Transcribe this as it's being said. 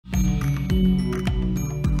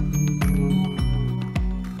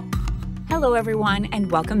Hello everyone,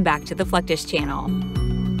 and welcome back to the Fluctus channel.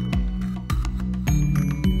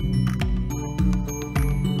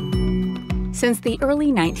 Since the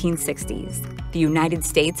early 1960s, the United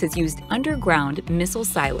States has used underground missile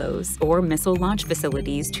silos or missile launch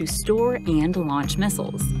facilities to store and launch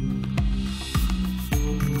missiles.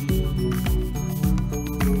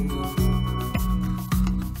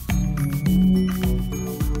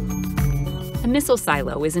 A missile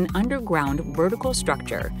silo is an underground vertical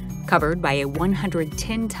structure covered by a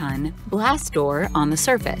 110-ton blast door on the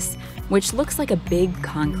surface, which looks like a big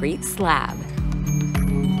concrete slab.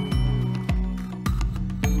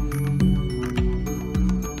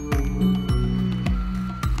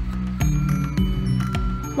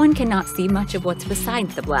 One cannot see much of what's beside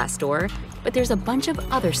the blast door, but there's a bunch of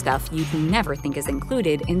other stuff you'd never think is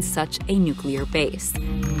included in such a nuclear base.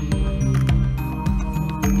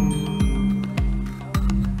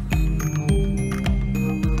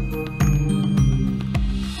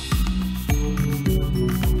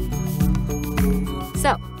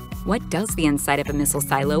 So, what does the inside of a missile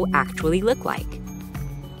silo actually look like?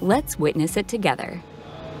 Let's witness it together.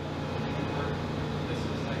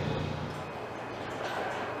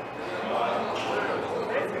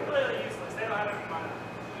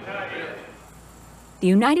 The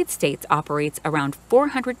United States operates around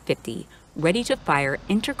 450 ready-to-fire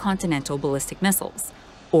intercontinental ballistic missiles,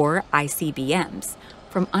 or ICBMs,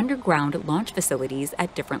 from underground launch facilities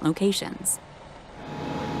at different locations.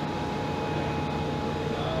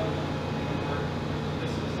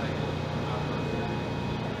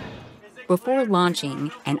 Before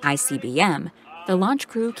launching an ICBM, the launch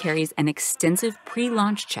crew carries an extensive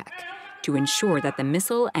pre-launch check to ensure that the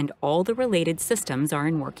missile and all the related systems are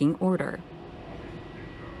in working order.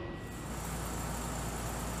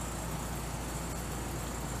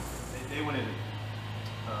 They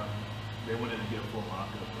wanted to get a full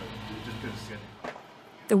mock-up, but it just couldn't schedule.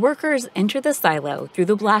 The workers enter the silo through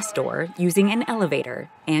the blast door using an elevator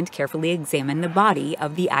and carefully examine the body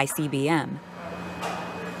of the ICBM.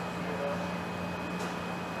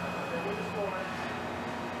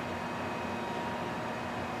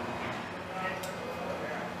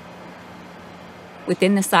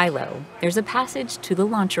 Within the silo, there's a passage to the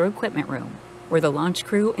launcher equipment room, where the launch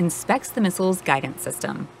crew inspects the missile's guidance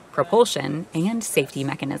system, propulsion, and safety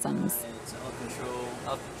mechanisms.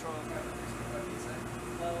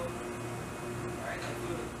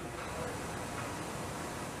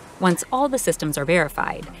 Once all the systems are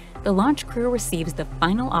verified, the launch crew receives the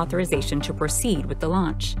final authorization to proceed with the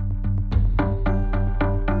launch.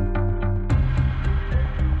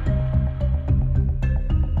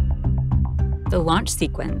 The launch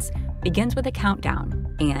sequence begins with a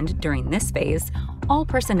countdown, and during this phase, all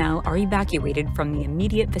personnel are evacuated from the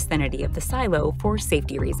immediate vicinity of the silo for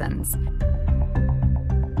safety reasons.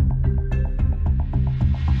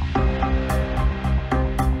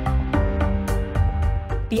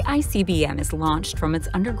 The ICBM is launched from its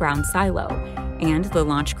underground silo, and the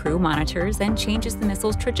launch crew monitors and changes the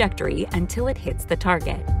missile's trajectory until it hits the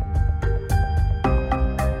target.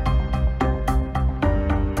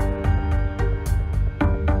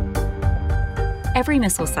 Every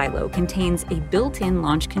missile silo contains a built-in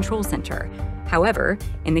launch control center. However,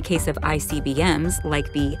 in the case of ICBMs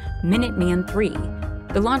like the Minuteman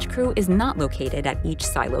III, the launch crew is not located at each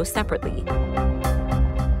silo separately.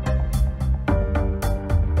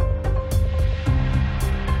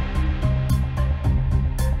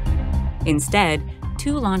 Instead,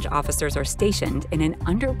 2 launch officers are stationed in an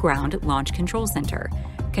underground launch control center,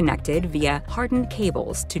 connected via hardened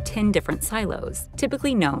cables to 10 different silos,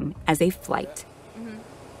 typically known as a flight.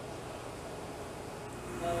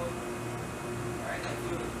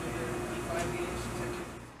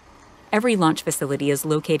 Every launch facility is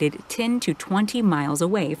located 10 to 20 miles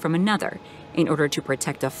away from another in order to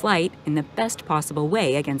protect a flight in the best possible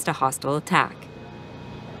way against a hostile attack.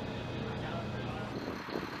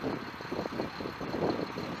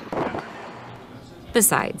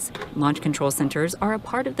 Besides, launch control centers are a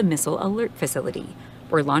part of the Missile Alert Facility,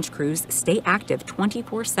 where launch crews stay active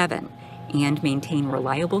 24/7 and maintain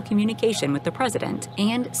reliable communication with the President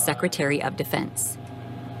and Secretary of Defense.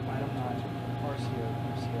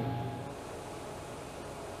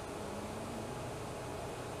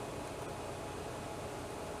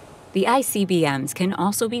 The ICBMs can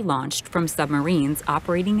also be launched from submarines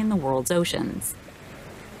operating in the world's oceans.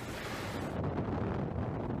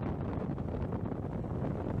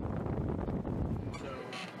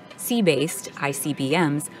 Sea-based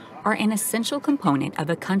ICBMs are an essential component of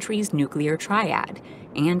a country's nuclear triad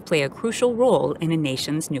and play a crucial role in a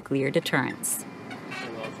nation's nuclear deterrence.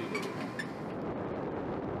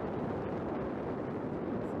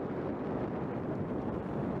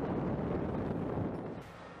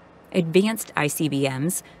 Advanced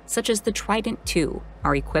ICBMs, such as the Trident II,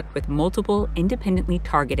 are equipped with multiple independently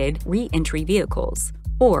targeted re-entry vehicles,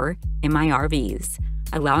 or MIRVs,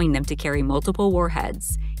 allowing them to carry multiple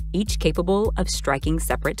warheads, each capable of striking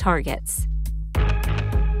separate targets.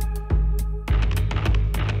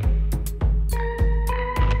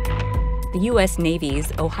 The U.S.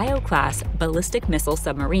 Navy's Ohio-class ballistic missile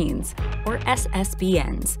submarines, or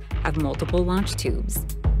SSBNs, have multiple launch tubes.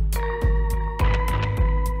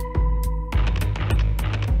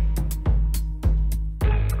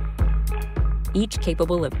 Each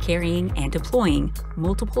capable of carrying and deploying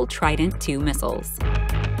multiple Trident II missiles.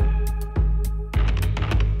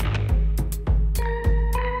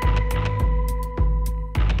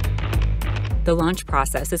 The launch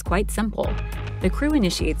process is quite simple. The crew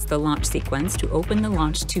initiates the launch sequence to open the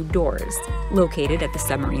launch tube doors, located at the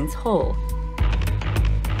submarine's hull.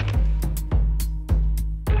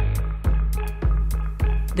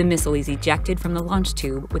 The missile is ejected from the launch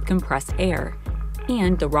tube with compressed air,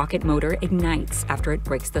 and the rocket motor ignites after it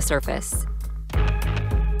breaks the surface.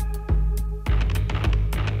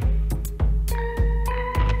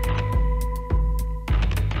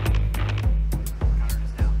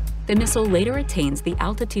 The missile later attains the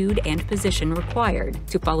altitude and position required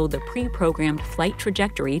to follow the pre-programmed flight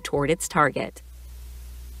trajectory toward its target.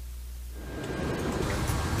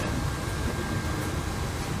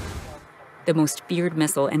 The most feared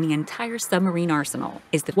missile in the entire submarine arsenal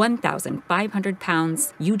is the 1,500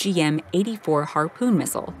 pounds UGM-84 Harpoon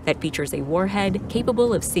missile that features a warhead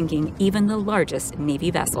capable of sinking even the largest Navy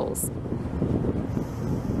vessels.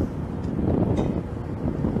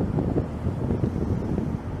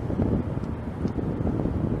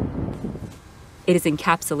 It is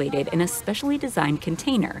encapsulated in a specially designed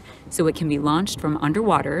container so it can be launched from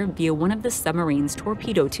underwater via one of the submarine's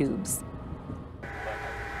torpedo tubes.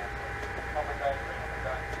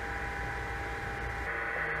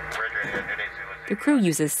 The crew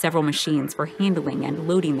uses several machines for handling and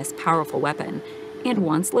loading this powerful weapon, and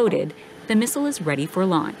once loaded, the missile is ready for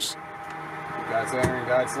launch. Guide center,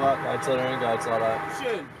 guide slot, guide center, guide slot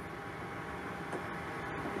out.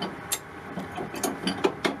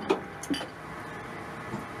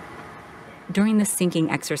 During the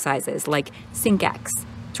sinking exercises, like SINK-X,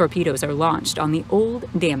 torpedoes are launched on the old,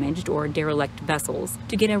 damaged, or derelict vessels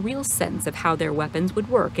to get a real sense of how their weapons would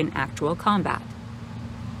work in actual combat.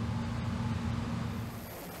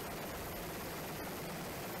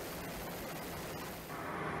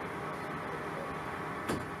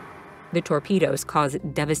 The torpedoes cause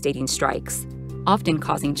devastating strikes, often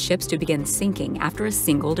causing ships to begin sinking after a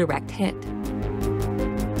single direct hit.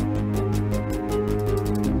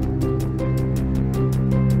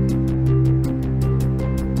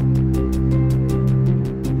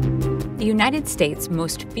 The United States'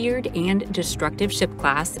 most feared and destructive ship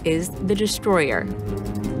class is the destroyer.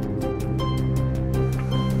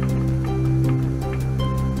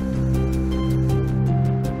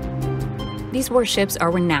 These warships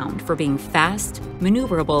are renowned for being fast,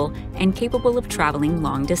 maneuverable, and capable of traveling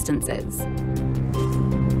long distances.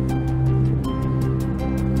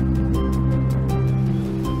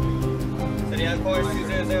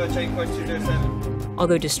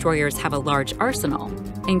 Although destroyers have a large arsenal,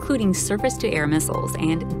 including surface-to-air missiles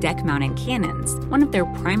and deck-mounted cannons, one of their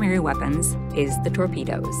primary weapons is the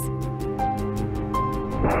torpedoes.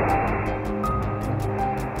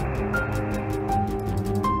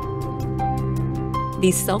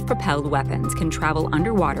 These self-propelled weapons can travel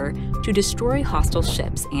underwater to destroy hostile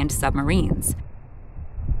ships and submarines.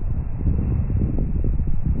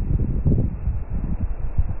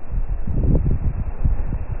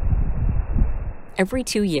 Every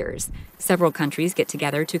 2 years, several countries get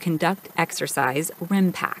together to conduct exercise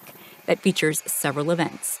RIMPAC that features several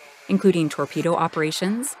events, including torpedo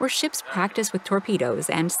operations, where ships practice with torpedoes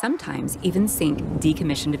and sometimes even sink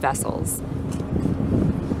decommissioned vessels.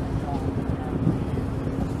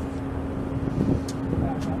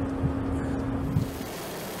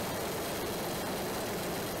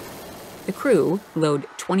 The crew load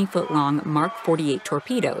 20-foot-long Mark 48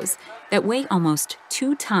 torpedoes that weigh almost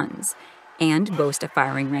 2 tons and boast a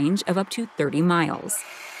firing range of up to 30 miles.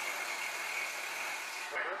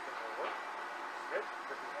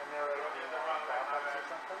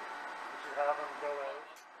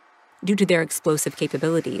 Due to their explosive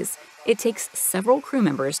capabilities, it takes several crew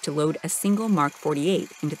members to load a single Mark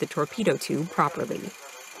 48 into the torpedo tube properly.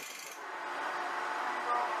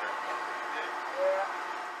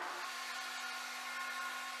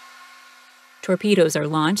 Torpedoes are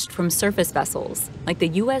launched from surface vessels, like the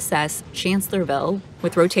USS Chancellorsville,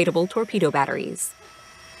 with rotatable torpedo batteries.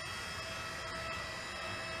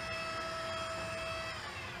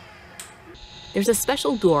 there's a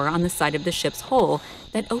special door on the side of the ship's hull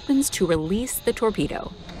that opens to release the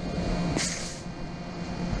torpedo.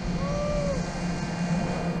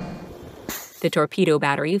 The torpedo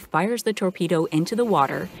battery fires the torpedo into the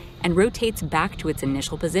water and rotates back to its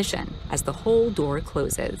initial position as the hull door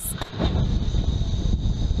closes.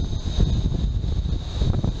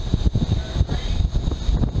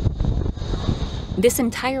 This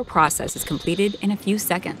entire process is completed in a few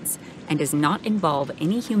seconds and does not involve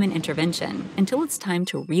any human intervention until it's time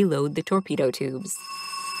to reload the torpedo tubes.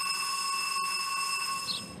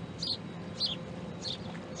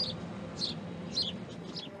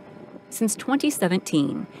 Since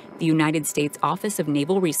 2017, the United States Office of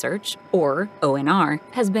Naval Research, or ONR,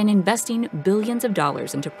 has been investing billions of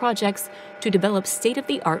dollars into projects to develop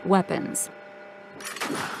state-of-the-art weapons.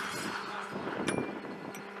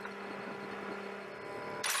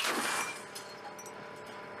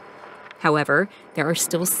 However, there are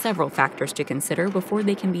still several factors to consider before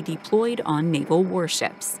they can be deployed on naval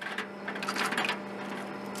warships.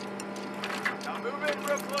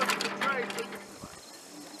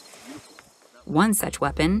 One such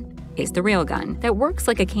weapon is the railgun that works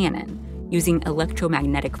like a cannon, using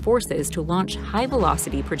electromagnetic forces to launch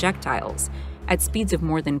high-velocity projectiles at speeds of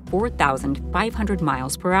more than 4,500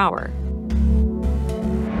 miles per hour.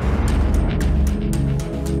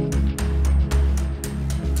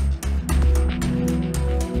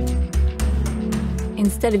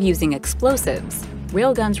 Instead of using explosives,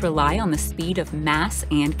 railguns rely on the speed of mass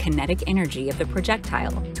and kinetic energy of the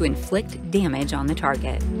projectile to inflict damage on the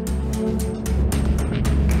target.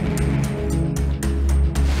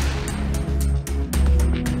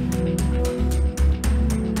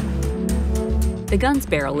 The gun's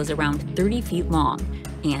barrel is around 30 feet long,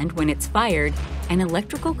 and when it's fired, an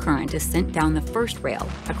electrical current is sent down the first rail,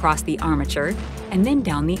 across the armature, and then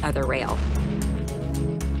down the other rail.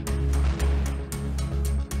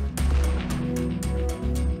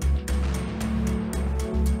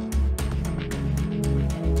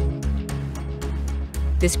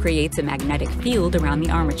 This creates a magnetic field around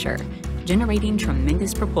the armature, generating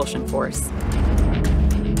tremendous propulsion force.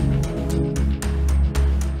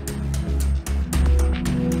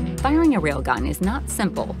 Firing a railgun is not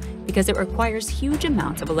simple because it requires huge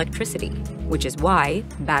amounts of electricity, which is why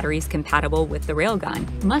batteries compatible with the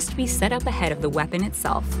railgun must be set up ahead of the weapon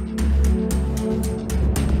itself.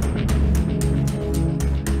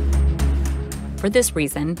 For this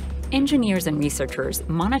reason, engineers and researchers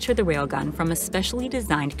monitor the railgun from a specially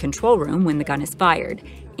designed control room when the gun is fired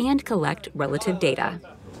and collect relative data.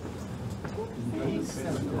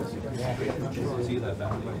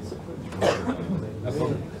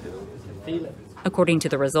 According to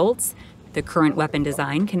the results, the current weapon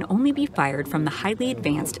design can only be fired from the highly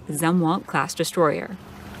advanced Zumwalt-class destroyer.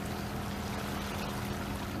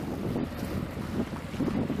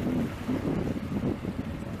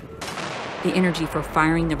 The energy for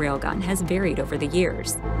firing the railgun has varied over the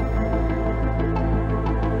years.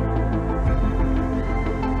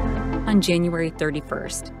 On January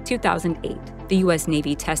 31st, 2008, the U.S.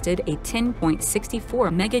 Navy tested a 10.64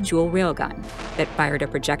 megajoule railgun that fired a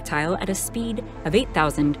projectile at a speed of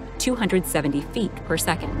 8,270 feet per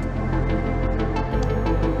second.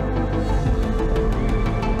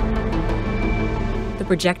 The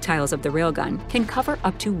projectiles of the railgun can cover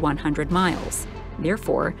up to 100 miles.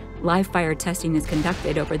 Therefore, live-fire testing is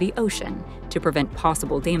conducted over the ocean to prevent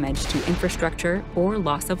possible damage to infrastructure or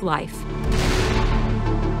loss of life.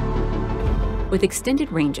 With extended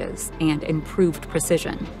ranges and improved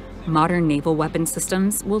precision, modern naval weapon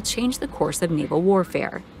systems will change the course of naval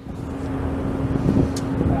warfare.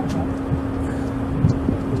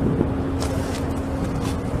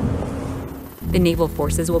 The naval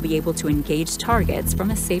forces will be able to engage targets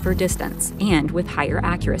from a safer distance and with higher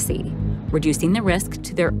accuracy, reducing the risk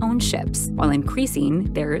to their own ships while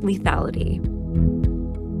increasing their lethality.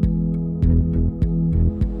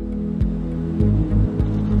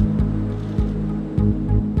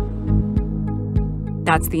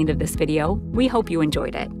 That's the end of this video. We hope you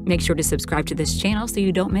enjoyed it. Make sure to subscribe to this channel so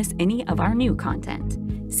you don't miss any of our new content.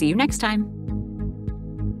 See you next time.